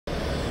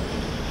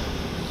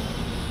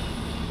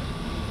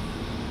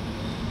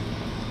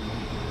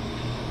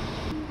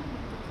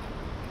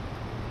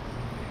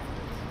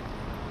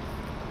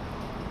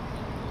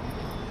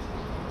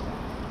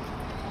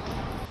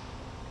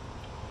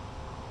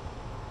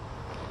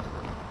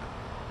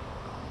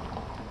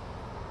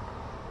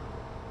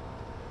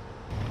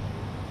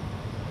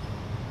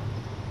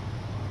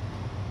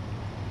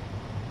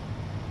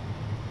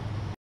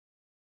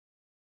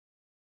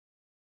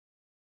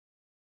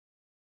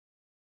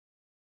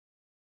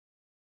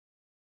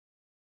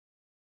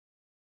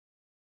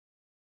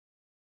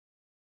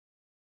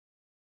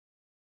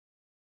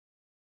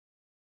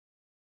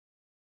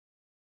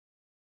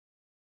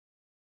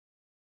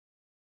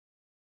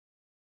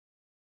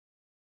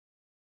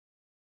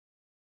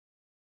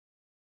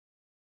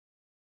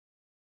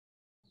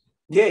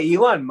Yeah,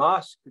 Elon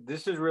Musk,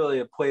 this is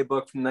really a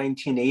playbook from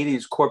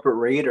 1980s corporate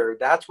raider.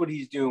 That's what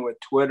he's doing with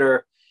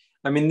Twitter.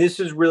 I mean, this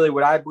is really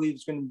what I believe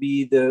is going to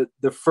be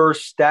the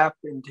first step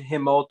into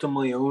him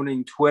ultimately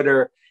owning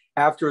Twitter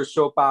after a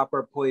soap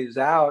opera plays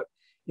out.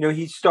 You know,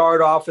 he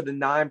started off with a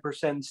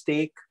 9%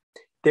 stake.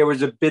 There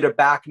was a bit of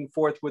back and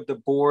forth with the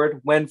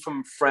board, went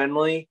from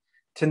friendly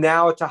to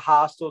now it's a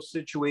hostile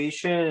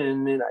situation,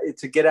 and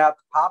it's a get out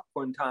the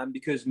popcorn time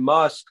because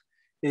Musk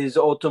is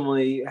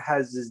ultimately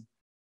has this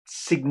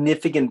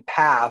significant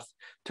path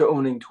to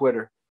owning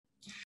Twitter.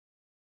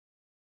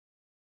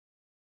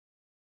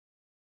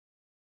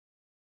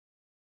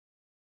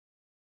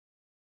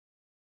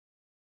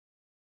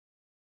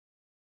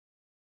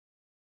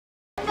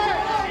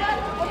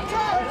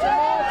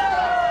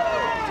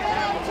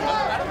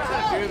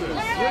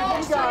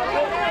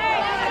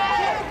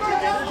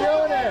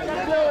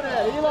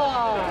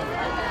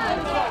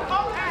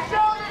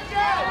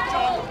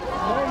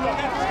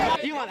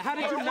 How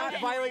did you not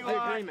violate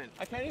the agreement?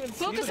 I can't even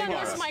focus on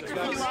this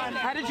microphone.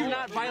 How did you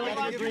not violate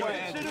the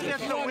agreement? Consider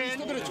this a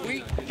win.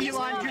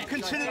 Elon, do you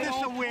consider this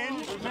a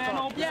win?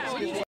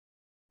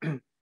 Yeah.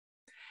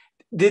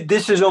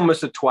 This is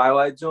almost a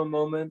Twilight Zone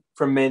moment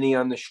for many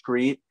on the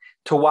street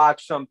to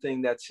watch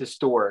something that's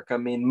historic. I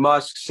mean,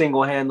 Musk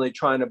single-handedly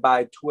trying to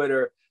buy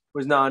Twitter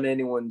was not in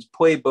anyone's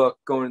playbook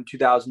going in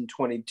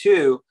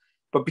 2022.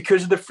 But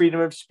because of the freedom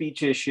of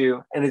speech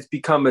issue, and it's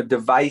become a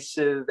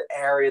divisive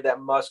area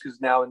that Musk has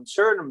now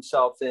inserted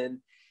himself in,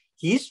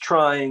 he's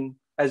trying,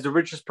 as the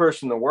richest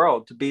person in the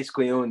world, to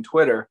basically own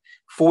Twitter.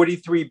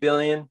 43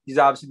 billion. He's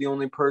obviously the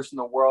only person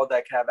in the world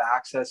that can have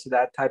access to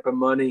that type of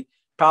money.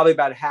 Probably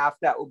about half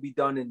that will be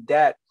done in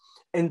debt.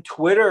 And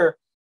Twitter,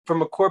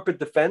 from a corporate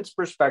defense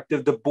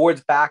perspective, the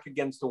board's back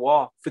against the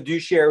wall.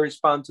 Fiduciary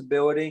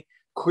responsibility.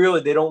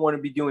 Clearly, they don't want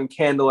to be doing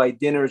candlelight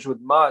dinners with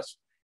Musk,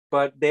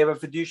 but they have a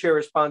fiduciary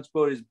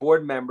responsibility as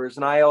board members.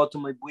 And I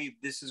ultimately believe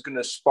this is going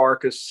to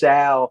spark a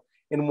sale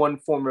in one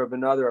form or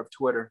another of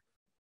Twitter.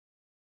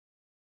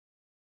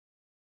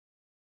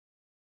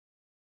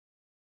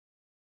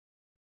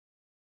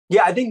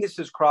 Yeah, I think this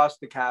has crossed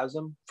the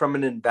chasm from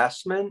an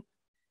investment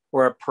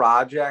or a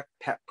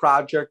pet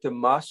project of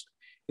Musk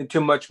into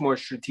a much more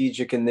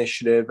strategic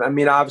initiative. I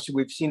mean, obviously,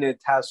 we've seen it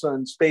at Tesla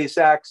and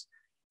SpaceX,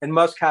 and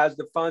Musk has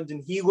the funds,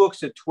 and he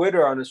looks at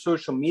Twitter on a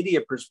social media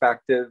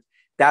perspective.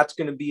 That's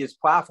going to be his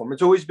platform.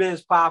 It's always been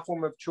his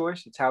platform of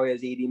choice. It's how he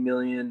has 80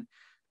 million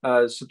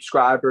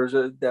subscribers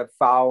that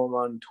follow him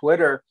on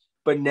Twitter.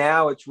 But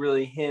now it's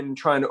really him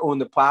trying to own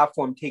the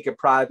platform, take it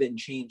private, and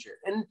change it.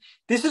 And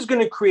this is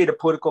going to create a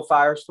political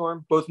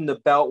firestorm, both in the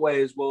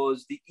Beltway as well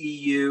as the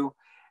EU.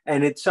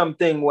 And it's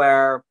something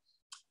where,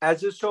 as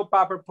this soap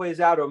opera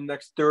plays out over the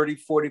next 30,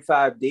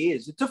 45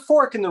 days, it's a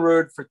fork in the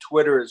road for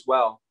Twitter as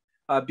well.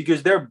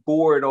 Because their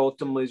board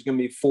ultimately is going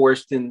to be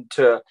forced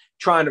into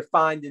trying to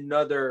find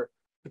another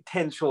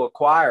potential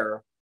acquirer.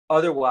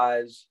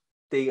 Otherwise,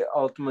 they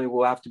ultimately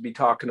will have to be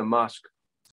talking to Musk.